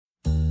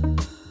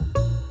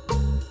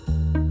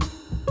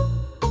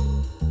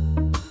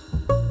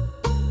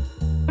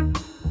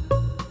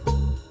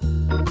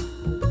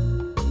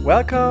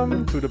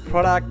Welcome to the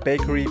Product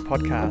Bakery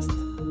podcast.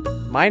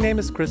 My name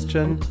is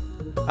Christian.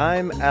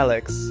 I'm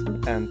Alex,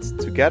 and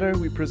together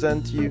we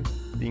present you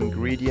the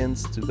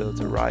ingredients to build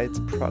the right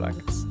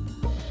products.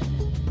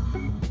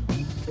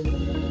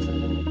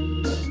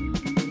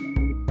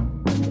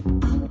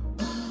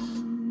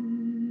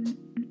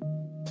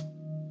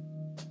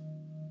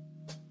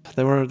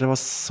 There was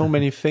so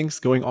many things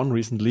going on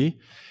recently.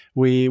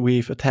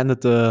 We've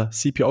attended the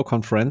CPO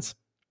conference.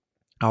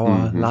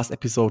 Our last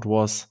episode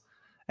was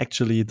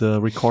actually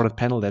the recorded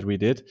panel that we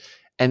did.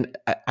 And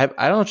I'm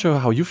not sure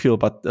how you feel,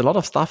 but a lot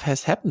of stuff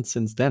has happened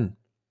since then.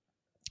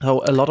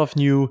 So a lot of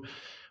new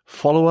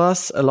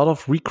followers, a lot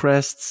of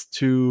requests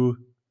to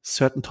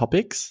certain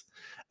topics,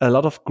 a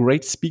lot of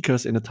great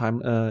speakers in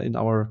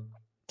our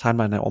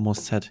timeline. I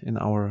almost said in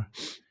our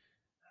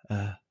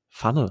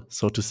funnel,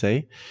 so to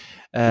say.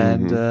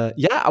 And I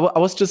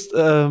was just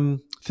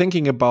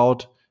thinking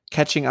about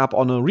catching up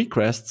on a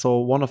request. So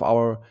one of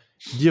our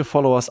dear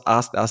followers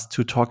asked us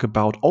to talk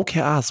about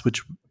OKRs,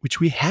 which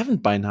we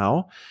haven't by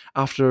now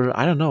after,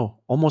 I don't know,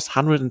 almost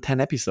 110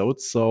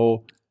 episodes.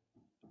 So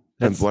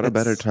and what a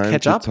better time to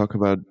talk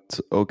about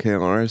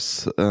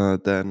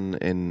OKRs than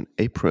in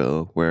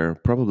April, where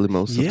probably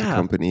most of the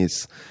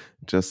companies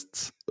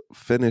just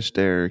finished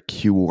their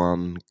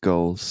Q1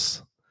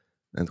 goals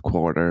and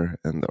quarter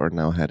and are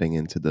now heading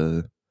into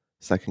the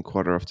second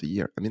quarter of the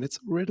year. I mean, it's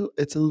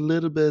a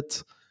little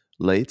bit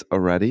late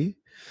already,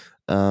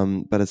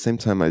 but at the same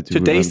time, I do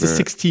Today's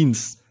remember... the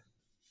 16th.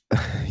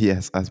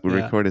 Yes, as we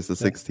record, it's the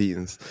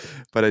 16th.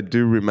 But I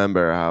do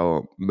remember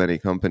how many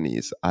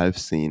companies I've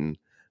seen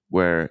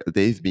where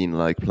they've been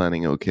like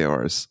planning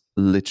OKRs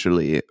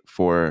literally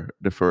for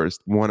the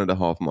first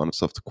 1.5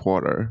 months of the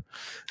quarter.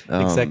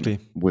 Exactly.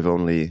 With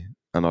only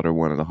another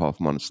 1.5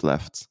 months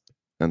left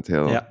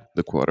until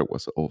the quarter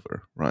was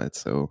over, right?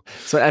 So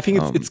I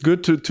think it's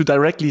good to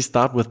directly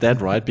start with that,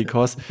 right?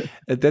 Because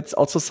that's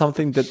also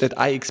something that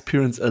I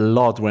experience a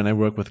lot when I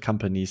work with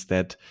companies,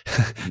 that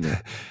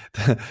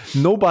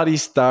nobody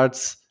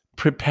starts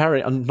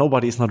preparing, and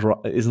nobody is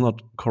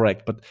not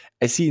correct, but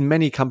I see in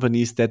many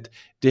companies that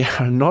they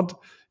are not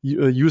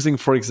using,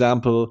 for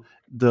example,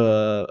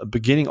 the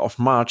beginning of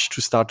March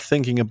to start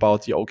thinking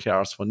about the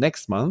OKRs for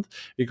next month,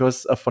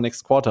 because for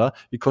next quarter,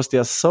 because they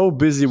are so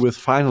busy with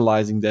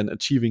finalizing them,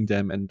 achieving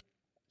them, and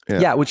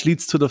which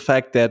leads to the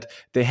fact that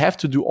they have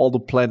to do all the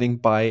planning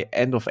by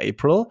end of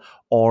April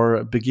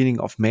or beginning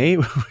of May,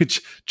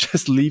 which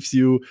just leaves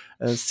you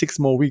 6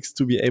 more weeks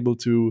to be able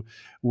to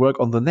work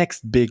on the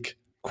next big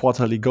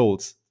quarterly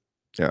goals.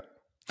 Yeah,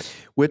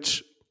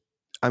 which,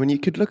 I mean, you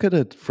could look at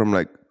it from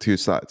like two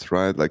sides,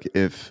 right? Like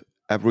if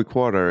every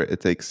quarter it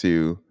takes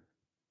you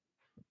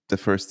the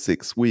first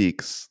 6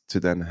 weeks to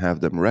then have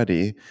them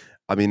ready,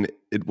 I mean,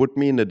 it would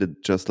mean that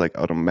it just like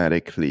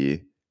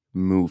automatically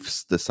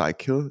moves the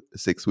cycle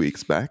 6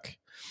 weeks back.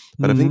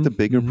 But I think the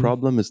bigger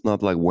problem is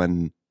not like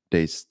when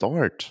they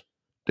start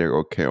their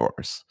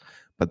OKRs,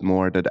 but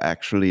more that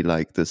actually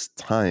like this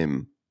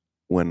time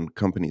when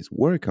companies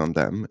work on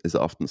them is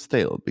often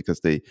stale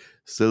because they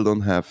still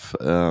don't have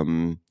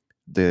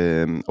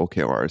the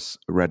OKRs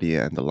ready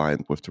and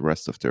aligned with the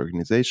rest of the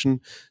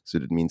organization. So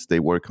that means they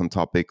work on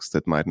topics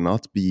that might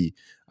not be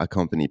a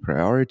company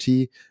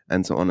priority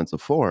and so on and so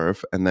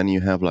forth. And then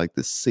you have like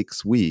the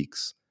 6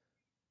 weeks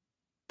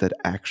that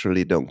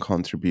actually don't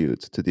contribute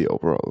to the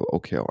overall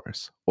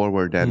OKRs, or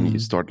where then you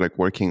start like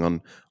working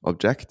on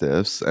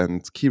objectives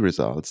and key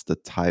results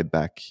that tie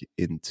back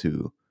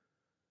into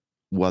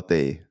what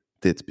they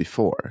did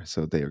before.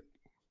 So they're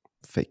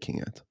faking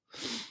it.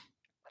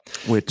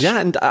 Which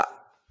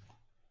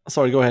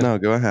sorry, go ahead. No,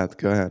 go ahead.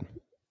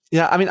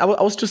 Yeah, I mean, I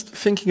was just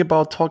thinking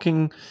about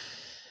talking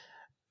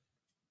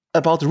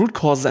about the root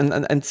causes,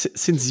 and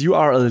since you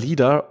are a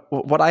leader,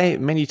 what I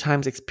many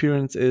times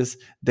experience is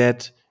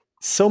that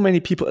so many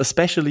people,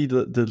 especially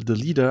the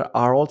leader,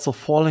 are also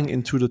falling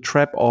into the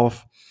trap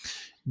of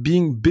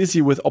being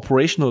busy with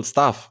operational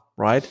stuff,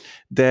 right?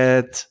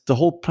 That the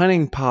whole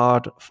planning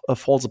part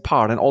falls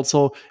apart, and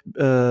also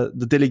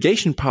the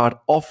delegation part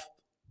of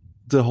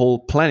the whole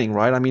planning,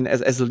 right? I mean,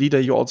 as a leader,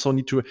 you also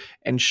need to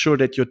ensure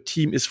that your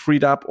team is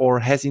freed up or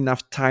has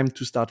enough time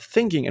to start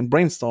thinking and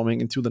brainstorming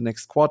into the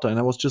next quarter. And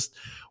I was just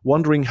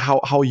wondering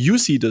how you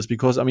see this,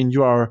 because I mean,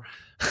 you are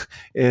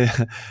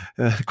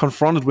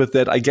confronted with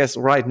that, I guess,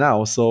 right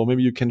now. So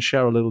maybe you can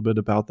share a little bit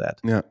about that.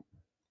 Yeah.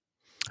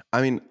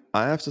 I mean,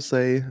 I have to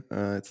say,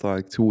 it's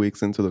like 2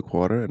 weeks into the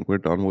quarter and we're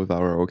done with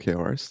our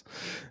OKRs.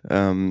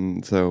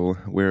 So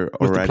we're already...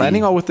 With the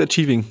planning or with the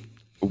achieving?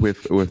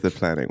 With the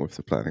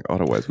planning.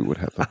 Otherwise, we would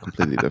have a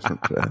completely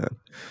different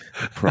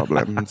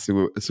problem.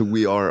 So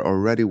we are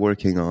already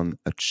working on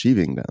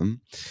achieving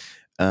them.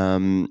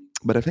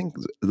 But I think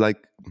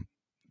like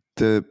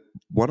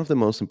one of the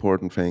most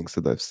important things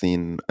that I've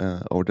seen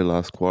over the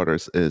last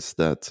quarters is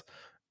that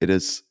it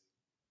is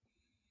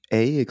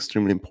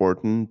extremely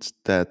important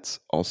that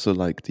also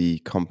like the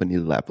company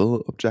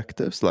level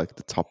objectives, like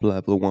the top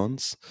level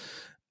ones,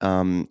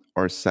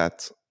 are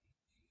set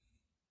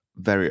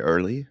very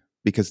early.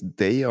 because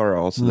they are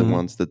also the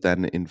ones that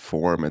then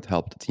inform and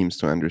help the teams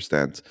to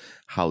understand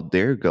how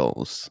their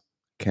goals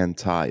can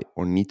tie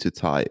or need to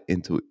tie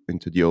into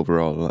the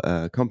overall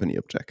company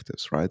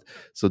objectives, right?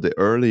 So the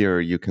earlier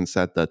you can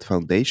set that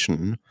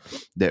foundation,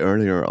 the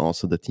earlier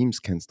also the teams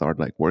can start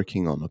like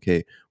working on,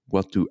 okay,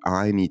 what do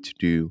I need to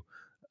do,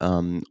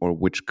 or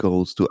which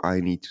goals do I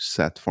need to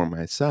set for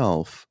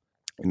myself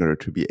in order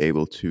to be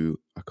able to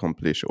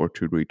accomplish or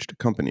to reach the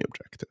company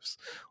objectives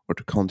or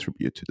to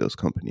contribute to those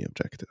company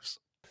objectives.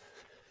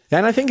 Yeah,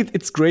 and I think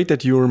it's great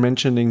that you're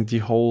mentioning the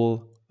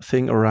whole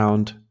thing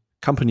around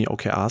company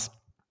OKRs.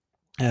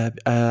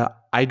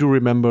 I do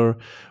remember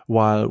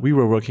while we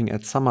were working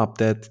at SumUp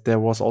that there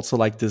was also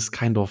like this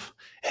kind of,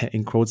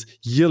 in quotes,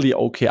 yearly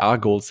OKR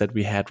goals that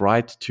we had,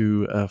 right?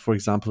 To, for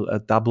example,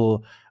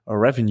 double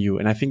revenue.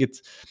 And I think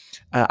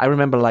I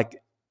remember like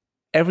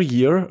every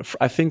year,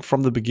 I think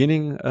from the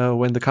beginning,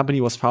 when the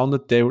company was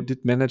founded, they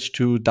did manage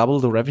to double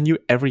the revenue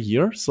every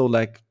year. So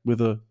like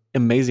with a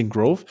amazing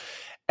growth.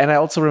 And I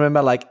also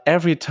remember like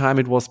every time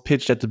it was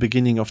pitched at the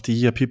beginning of the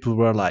year, people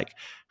were like,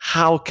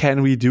 how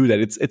can we do that?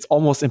 It's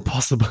almost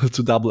impossible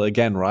to double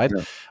again, right?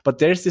 Yeah. But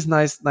there's this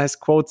nice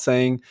quote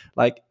saying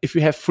like, if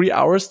you have 3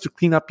 hours to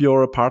clean up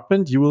your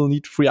apartment, you will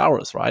need 3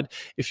 hours, right?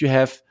 If you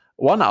have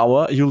 1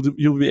 hour, you'll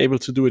be able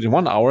to do it in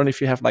 1 hour. And if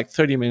you have like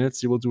 30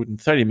 minutes, you will do it in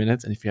 30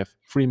 minutes. And if you have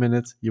 3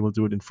 minutes, you will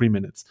do it in 3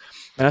 minutes.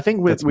 And I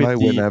think That's why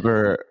with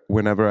the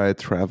whenever I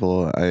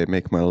travel, I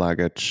make my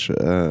luggage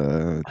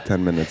 10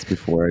 minutes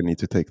before I need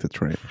to take the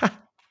train.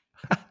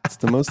 It's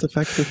the most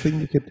effective thing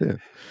you could do.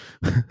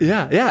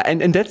 yeah,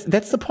 and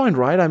that's the point,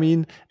 right? I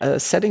mean,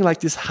 setting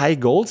like these high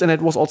goals, and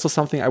it was also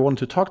something I wanted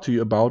to talk to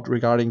you about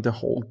regarding the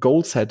whole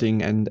goal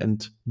setting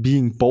and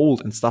being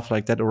bold and stuff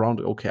like that around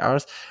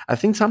OKRs. I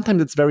think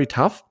sometimes it's very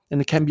tough, and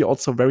it can be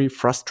also very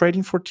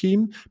frustrating for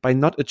team by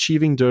not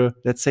achieving the,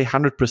 let's say,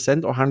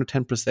 100% or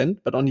 110%.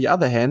 But on the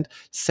other hand,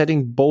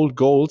 setting bold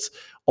goals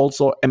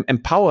also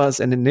empowers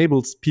and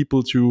enables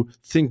people to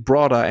think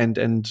broader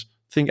and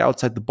think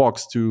outside the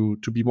box to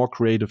be more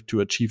creative to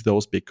achieve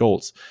those big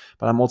goals.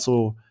 But I'm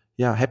also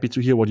happy to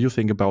hear what you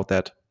think about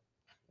that.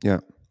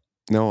 Yeah.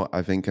 No,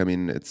 I think, I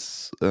mean,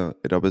 it's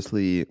it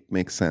obviously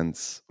makes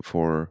sense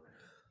for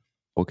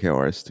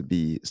OKRs to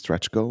be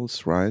stretch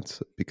goals, right?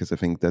 Because I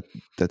think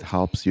that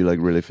helps you like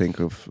really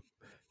think of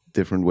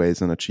different ways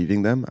in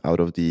achieving them out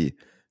of the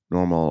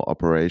normal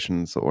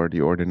operations or the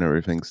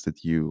ordinary things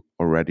that you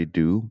already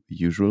do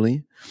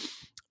usually.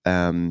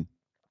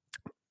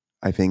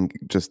 I think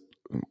just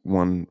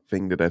one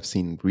thing that I've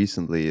seen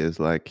recently is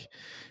like,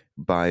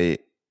 by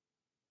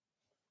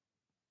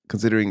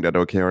considering that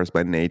OKRs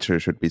by nature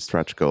should be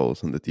stretch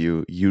goals and that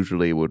you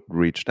usually would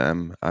reach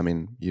them. I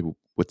mean, you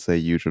would say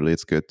usually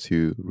it's good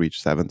to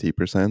reach 70%,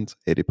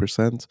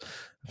 80%.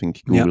 I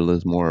think Google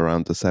is more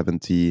around the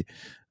 70.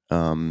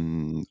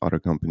 Other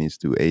companies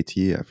do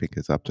 80. I think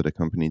it's up to the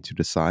company to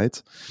decide.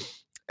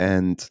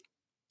 And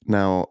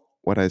now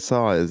what I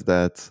saw is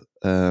that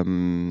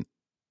a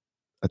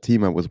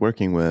team I was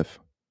working with,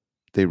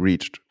 they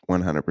reached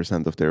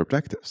 100% of their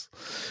objectives.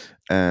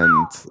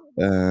 And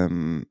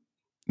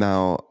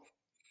now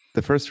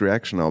the first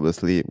reaction,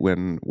 obviously,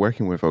 when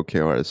working with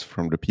OKRs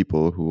from the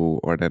people who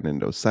are then in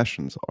those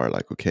sessions are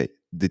like, okay,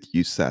 did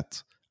you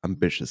set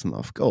ambitious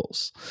enough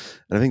goals?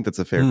 And I think that's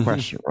a fair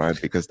question, right?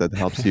 Because that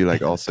helps you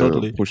like also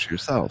Totally. push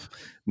yourself.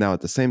 Now,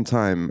 at the same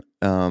time,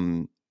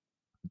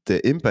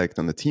 the impact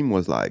on the team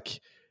was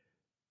like,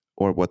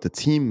 or what the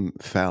team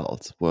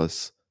felt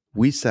was,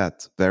 we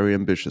set very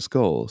ambitious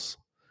goals,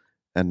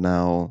 and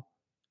now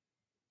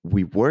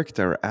we worked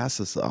our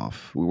asses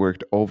off. We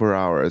worked over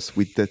hours.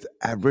 We did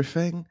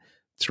everything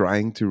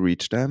trying to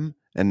reach them.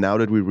 And now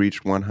that we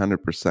reached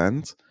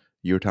 100%,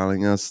 you're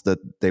telling us that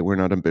they were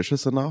not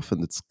ambitious enough,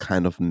 and it's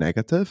kind of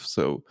negative.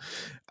 So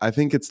I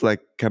think it's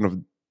like kind of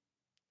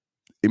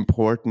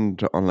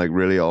important on like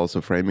really also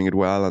framing it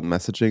well and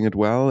messaging it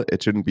well.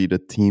 It shouldn't be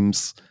that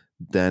teams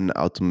then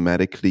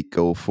automatically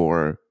go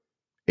for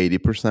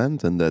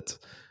 80% and that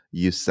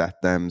you set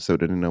them so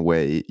that in a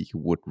way you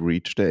would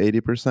reach the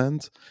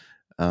 80%.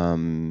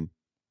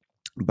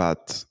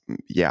 But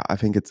yeah, I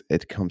think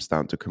it comes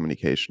down to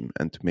communication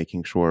and to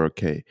making sure,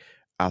 okay,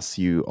 as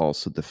you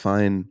also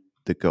define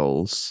the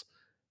goals,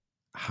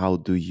 how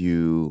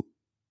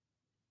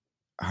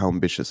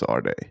ambitious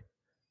are they,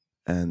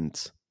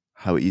 and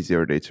how easy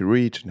are they to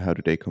reach, and how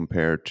do they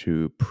compare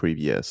to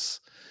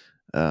previous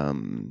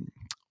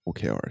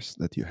OKRs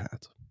that you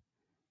had?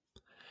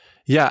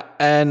 Yeah,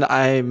 and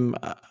I'm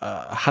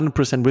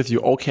 100% with you.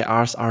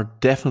 OKRs are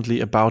definitely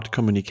about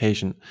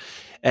communication.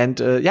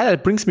 And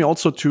it brings me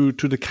also to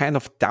the kind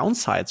of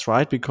downsides,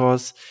 right?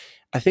 Because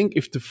I think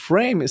if the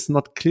frame is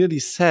not clearly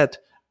set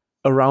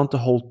around the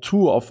whole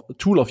tool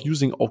of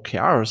using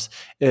OKRs,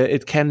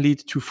 it can lead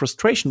to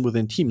frustration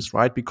within teams,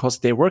 right? Because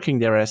they're working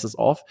their asses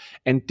off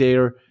and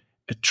they're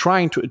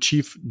trying to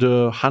achieve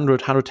the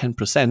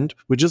 110%,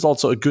 which is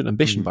also a good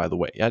ambition, by the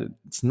way. Yeah,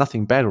 it's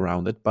nothing bad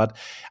around it. But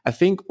I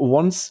think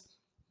once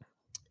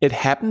it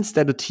happens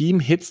that a team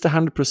hits the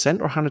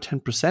 100% or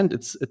 110%,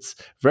 it's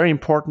very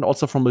important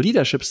also from a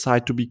leadership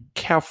side to be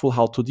careful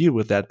how to deal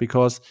with that,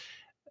 because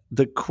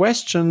the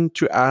question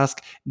to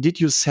ask, did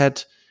you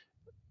set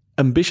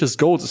ambitious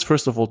goals, is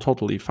first of all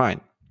totally fine.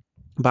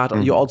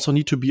 But you also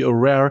need to be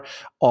aware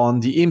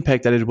on the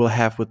impact that it will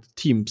have with the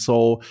team.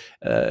 So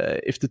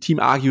if the team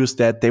argues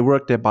that they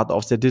worked their butt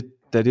off, they did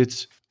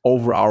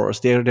over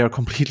hours, they're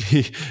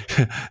completely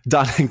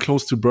done and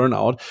close to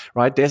burnout,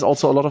 right? There's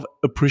also a lot of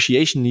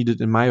appreciation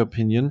needed, in my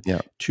opinion,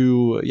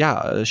 to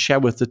share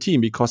with the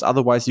team, because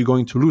otherwise you're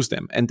going to lose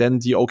them. And then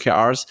the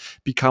OKRs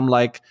become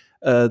like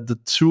the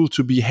tool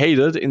to be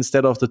hated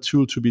instead of the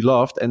tool to be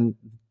loved. And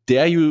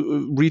there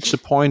you reach the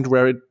point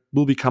where it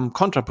will become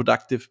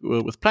counterproductive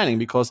with planning,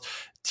 because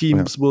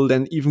teams will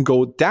then even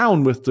go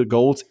down with the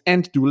goals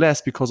and do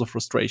less because of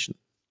frustration.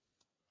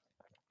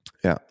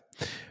 Yeah.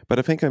 But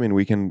I think,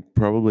 we can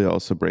probably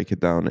also break it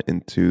down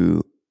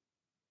into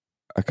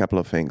a couple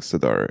of things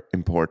that are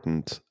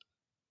important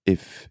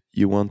if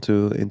you want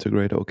to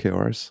integrate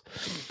OKRs,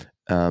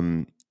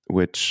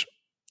 which,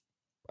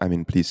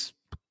 please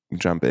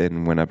jump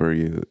in whenever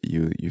you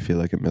feel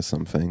like I missed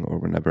something, or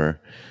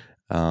whenever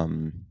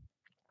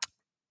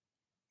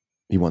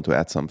you want to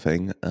add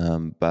something.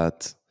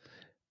 But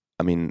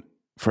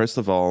first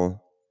of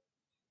all,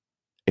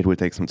 it will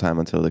take some time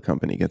until the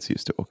company gets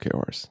used to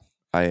OKRs.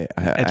 I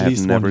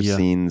have never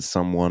seen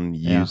someone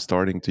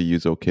starting to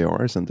use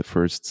OKRs and the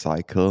first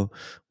cycle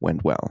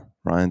went well,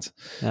 right?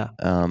 Yeah,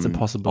 it's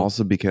impossible.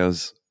 Also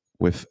because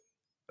with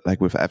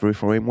every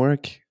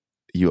framework,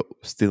 you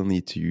still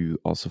need to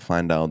also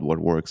find out what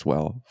works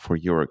well for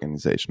your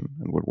organization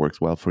and what works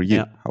well for you.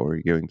 Yeah. How are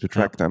you going to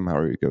track them? How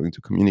are you going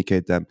to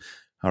communicate them?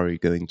 How are you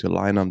going to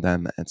align on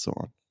them? And so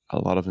on. A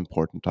lot of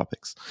important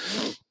topics.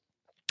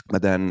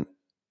 But then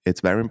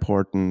it's very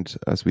important,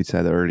 as we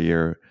said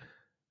earlier,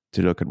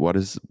 to look at what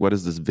is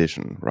this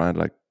vision, right?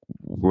 Like,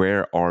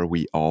 where are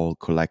we all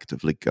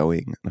collectively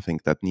going? And I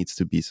think that needs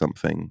to be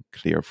something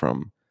clear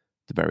from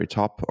the very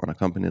top on a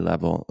company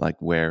level. Like,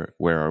 where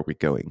are we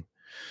going?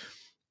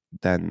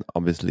 Then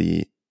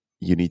obviously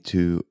you need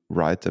to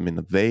write them in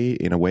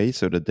a way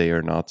so that they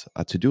are not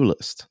a to-do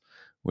list,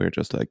 where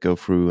just like go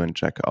through and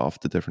check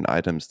off the different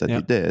items that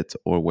you did,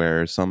 or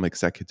where some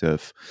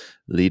executive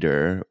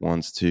leader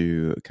wants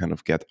to kind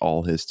of get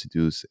all his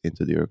to-dos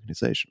into the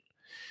organization.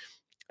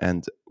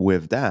 And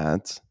with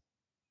that,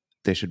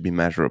 they should be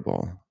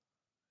measurable.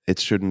 It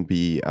shouldn't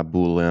be a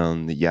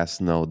Boolean, yes,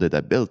 no, did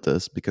I build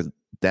this? Because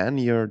then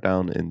you're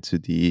down into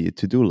the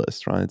to-do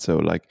list, right? So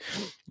like,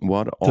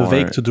 what are... The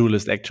vague to-do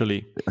list,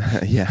 actually.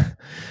 Yeah.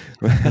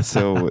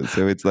 So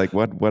it's like,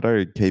 what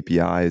are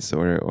KPIs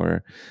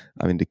or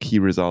the key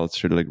results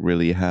should like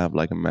really have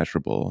like a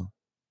measurable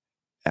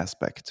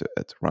aspect to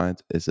it,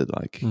 right? Is it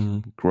like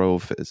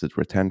growth? Is it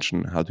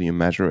retention? How do you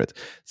measure it?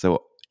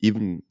 So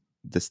even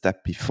the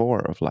step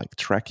before of like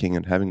tracking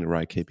and having the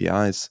right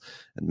KPIs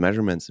and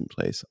measurements in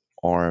place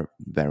are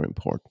very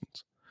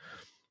important.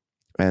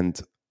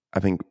 And I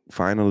think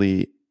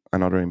finally,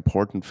 another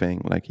important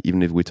thing, like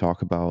even if we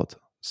talk about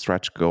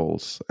stretch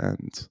goals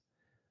and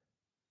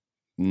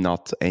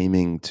not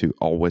aiming to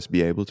always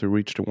be able to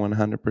reach the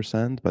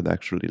 100%, but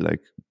actually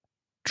like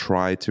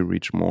try to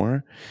reach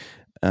more,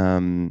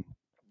 that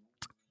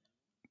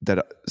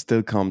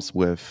still comes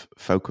with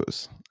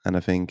focus. And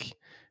I think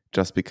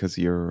just because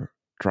you're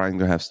trying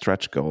to have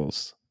stretch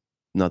goals,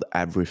 not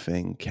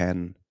everything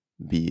can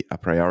be a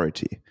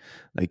priority.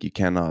 Like, you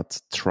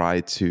cannot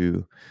try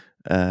to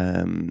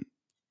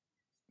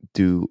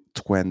do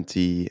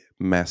 20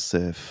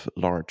 massive,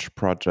 large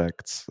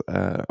projects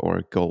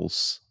or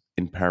goals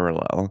in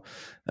parallel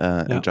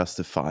and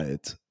justify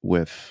it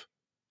with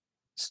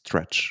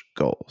stretch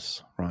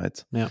goals,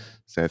 right? Yeah.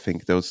 So I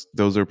think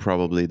those are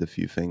probably the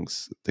few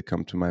things that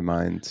come to my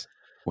mind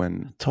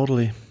when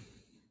totally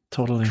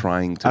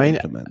trying to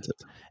implement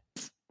it.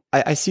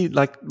 I see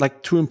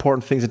like two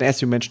important things, and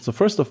as you mentioned, so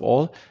first of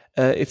all,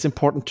 it's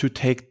important to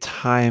take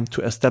time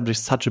to establish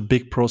such a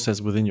big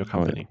process within your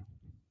company. Oh,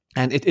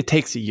 yeah. And it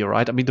takes a year,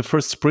 right? The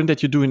first sprint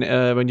that you do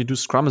when you do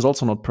Scrum is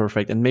also not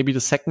perfect, and maybe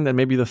the second, and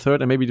maybe the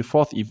third, and maybe the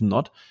fourth even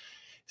not.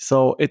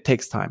 So it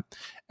takes time.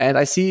 And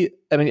I see,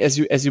 as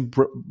you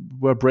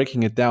were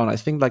breaking it down, I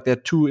think like there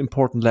are two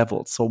important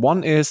levels. So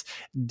one is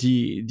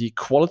the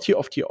quality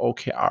of the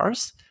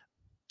OKRs.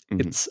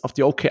 It's of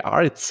the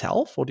OKR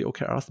itself, or the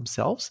OKRs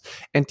themselves.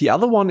 And the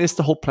other one is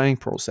the whole planning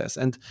process.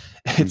 And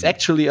it's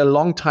actually a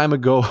long time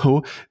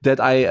ago that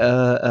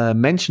I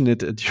mentioned it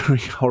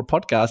during our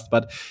podcast.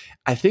 But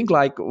I think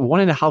like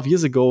 1.5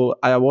 years ago,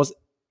 I was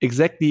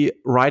exactly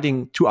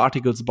writing 2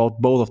 articles about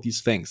both of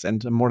these things.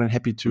 And I'm more than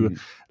happy to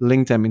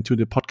link them into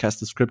the podcast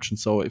description.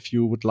 So if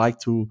you would like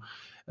to,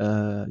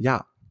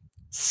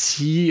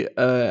 see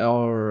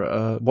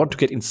or want to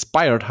get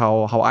inspired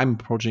how I'm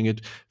approaching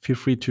it, feel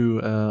free to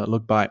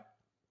look by.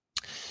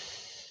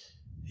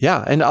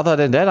 Yeah, and other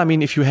than that,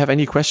 if you have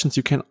any questions,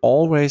 you can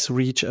always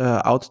reach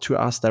out to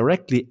us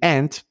directly.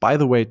 And by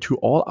the way, to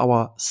all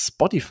our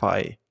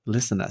Spotify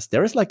listeners.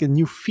 There is like a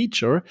new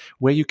feature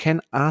where you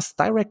can ask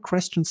direct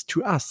questions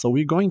to us. So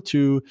we're going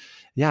to,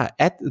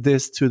 add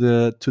this to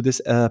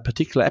this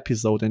particular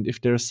episode. And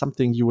if there's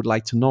something you would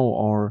like to know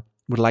or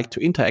would like to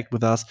interact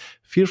with us,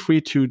 feel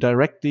free to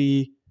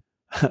directly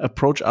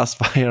approach us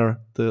via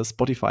the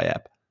Spotify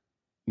app.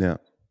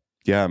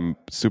 Yeah, I'm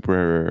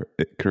super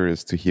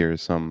curious to hear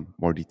some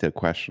more detailed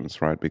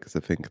questions, right? Because I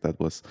think that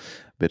was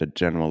a bit of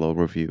general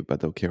overview,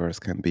 but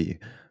OKRs can be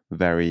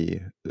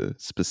very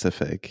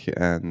specific.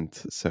 And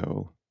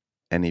so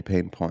any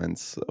pain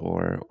points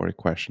or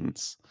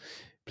questions,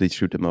 please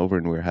shoot them over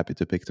and we're happy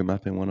to pick them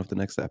up in one of the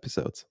next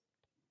episodes.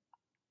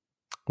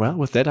 Well,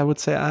 with that, I would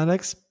say,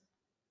 Alex,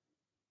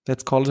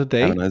 let's call it a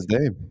day. Have a nice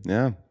day.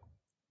 Yeah.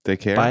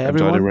 Take care. Bye, Enjoy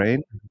everyone. the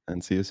rain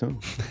and see you soon.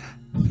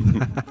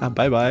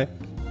 Bye-bye.